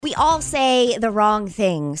we all say the wrong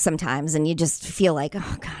thing sometimes, and you just feel like,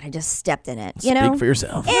 oh God, I just stepped in it. You know, Speak for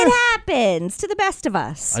yourself. It happens to the best of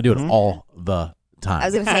us. I do it all the time. I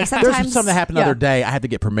was going to say sometimes. There's something that happened the other day. I had to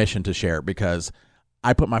get permission to share because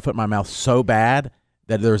I put my foot in my mouth so bad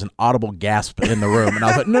that there was an audible gasp in the room, and I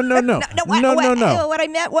was like, no. What I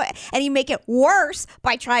meant, and you make it worse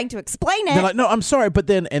by trying to explain it. They're like, no, I'm sorry, but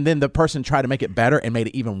then the person tried to make it better and made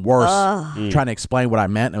it even worse, trying to explain what I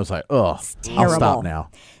meant, and it was like, I'll stop now.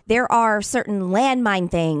 There are certain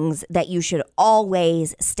landmine things that you should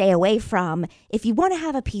always stay away from if you want to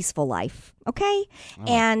have a peaceful life, okay?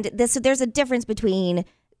 And there's a difference between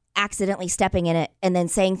accidentally stepping in it and then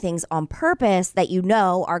saying things on purpose that you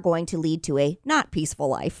know are going to lead to a not peaceful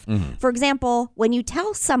life. For example, when you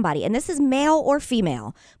tell somebody, and this is male or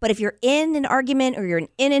female, but if you're in an argument or you're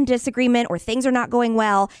in a disagreement or things are not going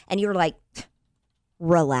well and you're like,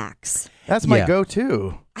 relax. That's my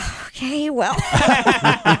go-to. Okay, well,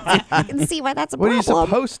 I can see why that's a problem. What are you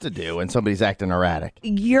supposed to do when somebody's acting erratic?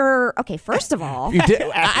 Okay, first of all.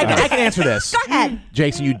 I can answer this. Go ahead.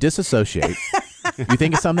 Jason, you disassociate. You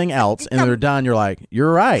think it's something else, and they're done. You're like,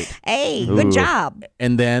 you're right. Hey, good job.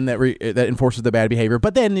 And then that enforces the bad behavior.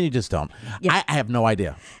 But then you just don't. Yeah. I have no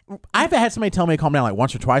idea. I've had somebody tell me to calm down like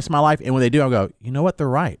once or twice in my life, and when they do, I go, you know what? They're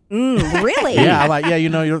right. Really? Yeah. I'm like, yeah,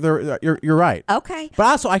 you're right. Okay. But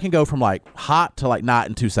also, I can go from like hot to like not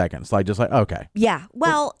in 2 seconds. Like just like okay. Yeah.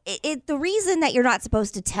 Well, the reason that you're not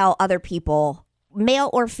supposed to tell other people, male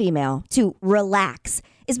or female, to relax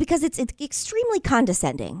is because it's extremely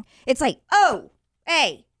condescending. It's like, oh,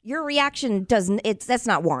 hey, your reaction that's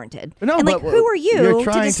not warranted. No, and like, but who are you You're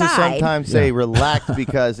trying to decide? to sometimes say relax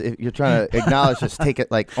because if you're trying to acknowledge, just take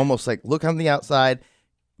it like almost like look on the outside.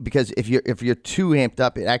 Because if you're too amped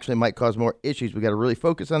up, it actually might cause more issues. We got to really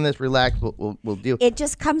focus on this. Relax. We'll deal. It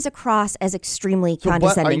just comes across as extremely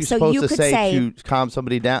condescending. What are you supposed you to could say to calm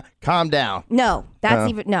somebody down? Calm down. No,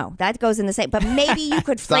 that goes in the same. But maybe you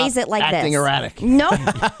could phrase it like acting this. Erratic. No.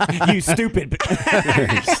 You stupid.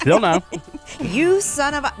 Still no. You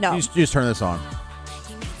son of a no. You just turn this on.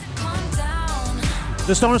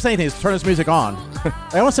 Just don't say anything. Just turn this music on.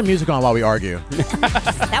 I want some music on while we argue.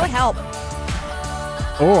 That would help.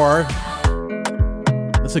 Or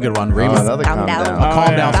that's a good one. Another calm down.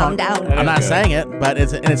 Calm down. Calm down. I'm not saying it, but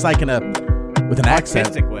it's like with an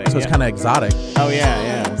accent, way, so it's kind of exotic. Oh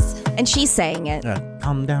yeah. And she's saying it.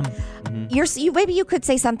 Calm down. Maybe you could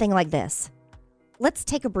say something like this. Let's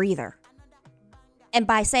take a breather. And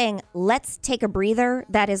by saying let's take a breather,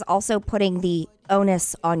 that is also putting the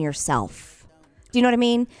onus on yourself. Do you know what I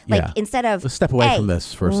mean? Like instead of let's step away from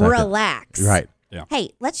this for a second. Relax. Right. Yeah.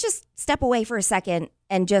 Hey, let's just step away for a second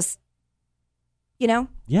and just,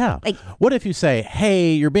 Yeah. Like, what if you say,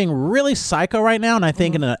 hey, you're being really psycho right now, and I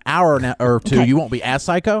think in an hour or two you won't be as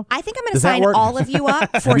psycho? I think I'm going to sign all of you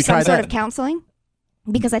up for some sort of counseling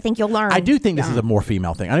because I think you'll learn. I do think this is a more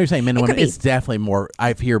female thing. I know you're saying men and women. It's definitely more.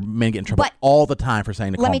 I hear men get in trouble all the time for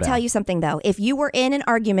saying to calm down. Let me tell you something, though. If you were in an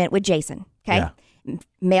argument with Jason,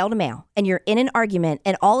 male to male, and you're in an argument,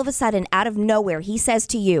 and all of a sudden, out of nowhere, he says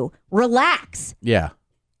to you, relax. Yeah.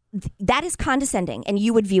 That is condescending, and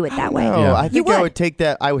you would view it that way. No, I think I would take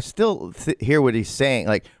that. I would still hear what he's saying,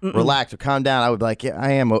 like relax or calm down. I would be like, yeah,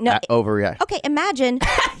 I am overreacting. Okay, imagine.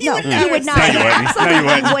 you would not. No, you wouldn't.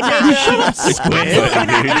 Absolutely would not.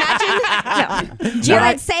 Absolutely not. Imagine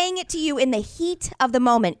Jared saying it to you in the heat of the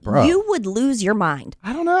moment. Bro. You would lose your mind.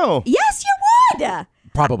 I don't know. Yes, you would.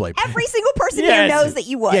 Probably. Every single person here knows that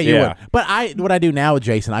you would. Yeah, you would. But what I do now with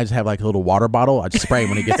Jason, I just have like a little water bottle. I just spray him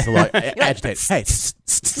when he gets to like agitated. Hey,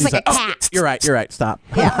 it's like a cat. You're right. Stop.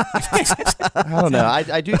 Yeah. I don't know.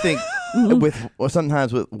 I do think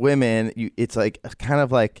sometimes with women, it's like kind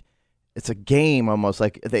of like it's a game almost.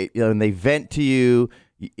 Like when they vent to you,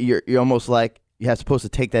 you're almost like. You're supposed to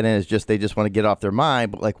take that in as they just want to get off their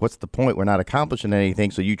mind, but like, what's the point? We're not accomplishing anything.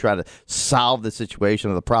 So you try to solve the situation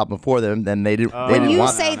or the problem for them. Then they didn't. When you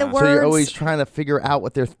say the words, so you're always trying to figure out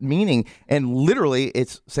what they're meaning, and literally,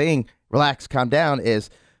 it's saying "relax, calm down" is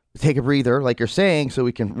take a breather, like you're saying, so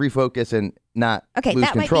we can refocus and not lose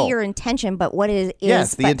that control. might be your intention, but what is the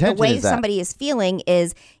intention the way is that. somebody is feeling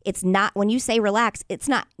is it's not when you say relax, it's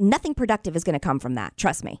not nothing productive is going to come from that.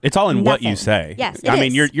 Trust me. It's all in what you say. Yes, I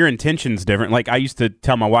mean your intention's different. Like I used to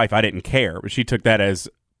tell my wife I didn't care, but she took that as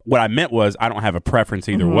what I meant was I don't have a preference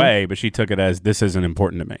either way, but she took it as this isn't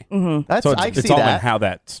important to me. So it's all in how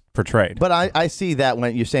that's portrayed. But I see that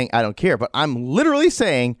when you're saying I don't care, but I'm literally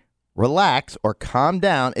saying relax or calm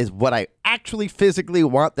down is what I actually physically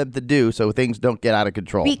want them to do so things don't get out of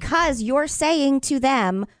control. Because you're saying to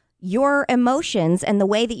them your emotions and the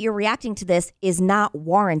way that you're reacting to this is not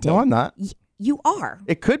warranted. No, I'm not. you are.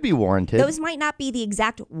 It could be warranted. Those might not be the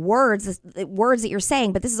exact words that you're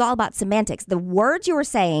saying, but this is all about semantics. The words you are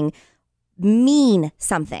saying mean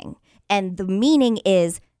something, and the meaning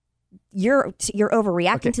is you're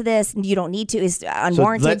overreacting to this, and you don't need to. Is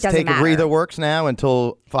unwarranted. So let's doesn't take matter. a breather works now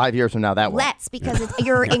until 5 years from now. That won't. Because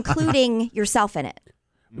you're including yourself in it.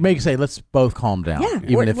 Maybe say, let's both calm down. Yeah,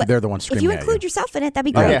 even if they're the ones screaming If you at include yourself in it, that'd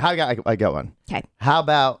be great. Okay, I got one. Okay. How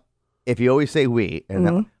about if you always say we, and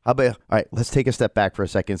how about, all right, let's take a step back for a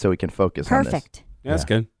second so we can focus on this. Perfect. Yeah, that's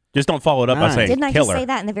good. Just don't follow it up by saying Didn't I killer. just say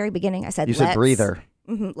that in the very beginning? I said You said breather.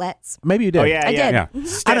 Let's. Maybe you did. Oh, yeah, I did. Yeah.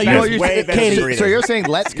 I know That's you're way better Katie. than breathing. So you're saying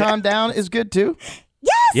let's calm down is good too?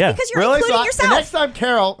 Yes, Yeah. because you're Really? including So yourself. the next time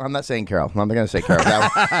Carol, I'm not saying Carol. I'm not going to say Carol. Get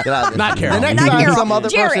out of this. Not Carol. The next Not time Carol. some other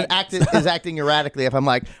Jared. person is acting erratically, if I'm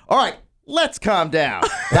like, all right, let's calm down.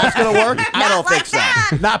 That's going to work? I don't think so.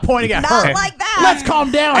 That. Not pointing at Not her. like that. Let's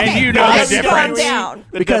calm down. And you know the Let's calm difference. down.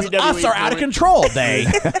 Because WWE us are out of group. control. They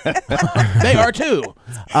are too.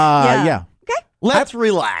 Yeah. Okay. Let's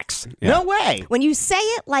relax. Yeah. No way. When you say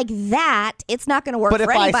it like that, it's not going to work But if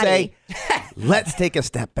for anybody. I say, let's take a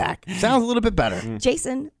step back, sounds a little bit better.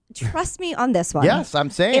 Jason, trust me on this one. Yes, I'm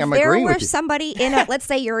saying If I'm there agreeing were with you. somebody in a, let's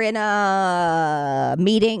say you're in a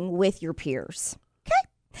meeting with your peers,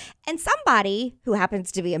 okay? And somebody who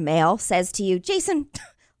happens to be a male says to you, Jason,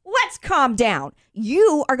 let's calm down.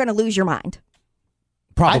 You are going to lose your mind.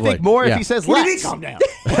 Probably. I think more Yeah. if he says What do let's. you mean, calm down?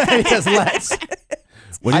 He says let's.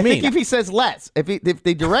 What do you I mean? think if he says let's, if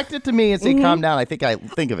they direct it to me and say calm down, I think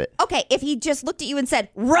of it. Okay, if he just looked at you and said,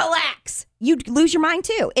 relax, you'd lose your mind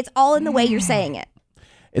too. It's all in the way you're saying it.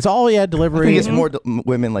 It's all I delivery. think it's more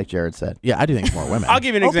women, like Jared said. Yeah, I do think it's more women. I'll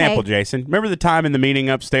give you an Okay. example, Jason. Remember the time in the meeting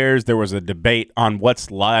upstairs, there was a debate on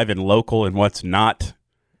what's live and local and what's not,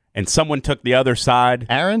 and someone took the other side.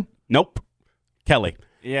 Aaron? Nope. Kelly.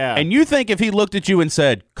 Yeah. And you think if he looked at you and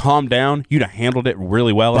said, calm down, you'd have handled it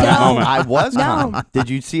really well in that No. moment. I was No. calm.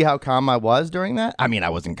 Did you see how calm I was during that? I mean, I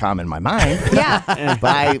wasn't calm in my mind, Yeah.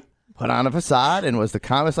 but I put on a facade and was the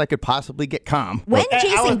calmest I could possibly get calm. When I was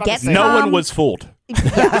Jason about to gets say- No calm, one was fooled.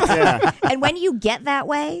 yeah. and when you get that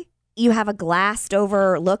way, you have a glassed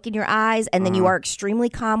over look in your eyes, and then you are extremely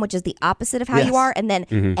calm, which is the opposite of how Yes. you are, and then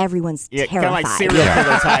everyone's Yeah, kind of terrified. like serial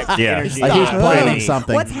killer type Yeah. energy. Like he's planning Ugh.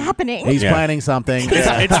 something. What's happening? He's Yeah. planning something.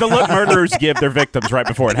 It's the look murderers give their victims right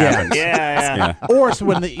before it happens. Yeah. Or it's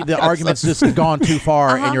when the argument's just gone too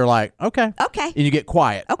far and you're like, okay. Okay. And you get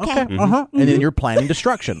quiet. Okay. And then you're planning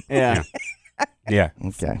destruction. Yeah. Yeah.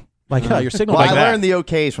 Okay. Like, your signal Well, like I that. learned the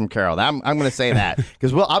okays from Carol. I'm going to say that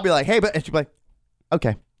because I'll be like, hey, but and she'll be like,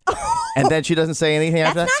 okay, and then she doesn't say anything That's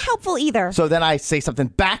after that. not helpful either. So then I say something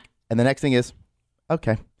back, and the next thing is,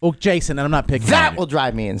 okay, Well, Jason, and I'm not picking that on will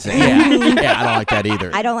drive me insane. you. Yeah, I don't like that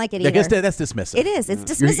either. I don't like it I guess either. that's dismissive. It is. It's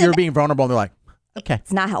dismissive. You're being vulnerable, and they're like, okay.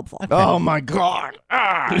 It's not helpful. Oh my God.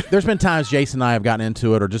 There's been times Jason and I have gotten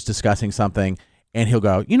into it or just discussing something, and he'll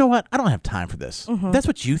go, you know what? I don't have time for this. That's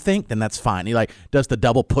what you think, then that's fine. He like does the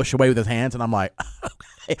double push away with his hands, and I'm like,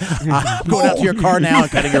 okay, I'm going out to your car now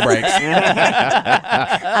and cutting your brakes.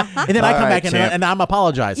 And then I come All back right, in champ. and I'm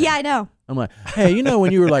apologizing. Yeah, I know. I'm like, hey,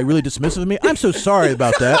 when you were like really dismissive of me, I'm so sorry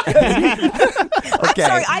about that. Okay.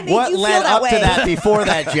 sorry, I made what you feel led that up to way. that before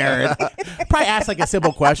that, Jared? Probably ask like a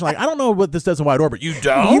simple question, like, I don't know what this does in White Orbit. You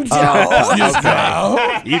don't? You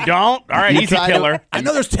don't? All right, You easy try to- killer. I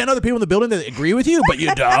know there's 10 other people in the building that agree with you, but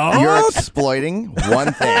you don't. You're exploiting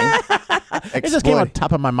one thing. It just came on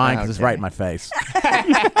top of my mind because it's Okay. right in my face.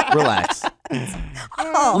 Relax.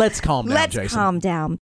 Oh, Let's calm down, let's Jason. calm down.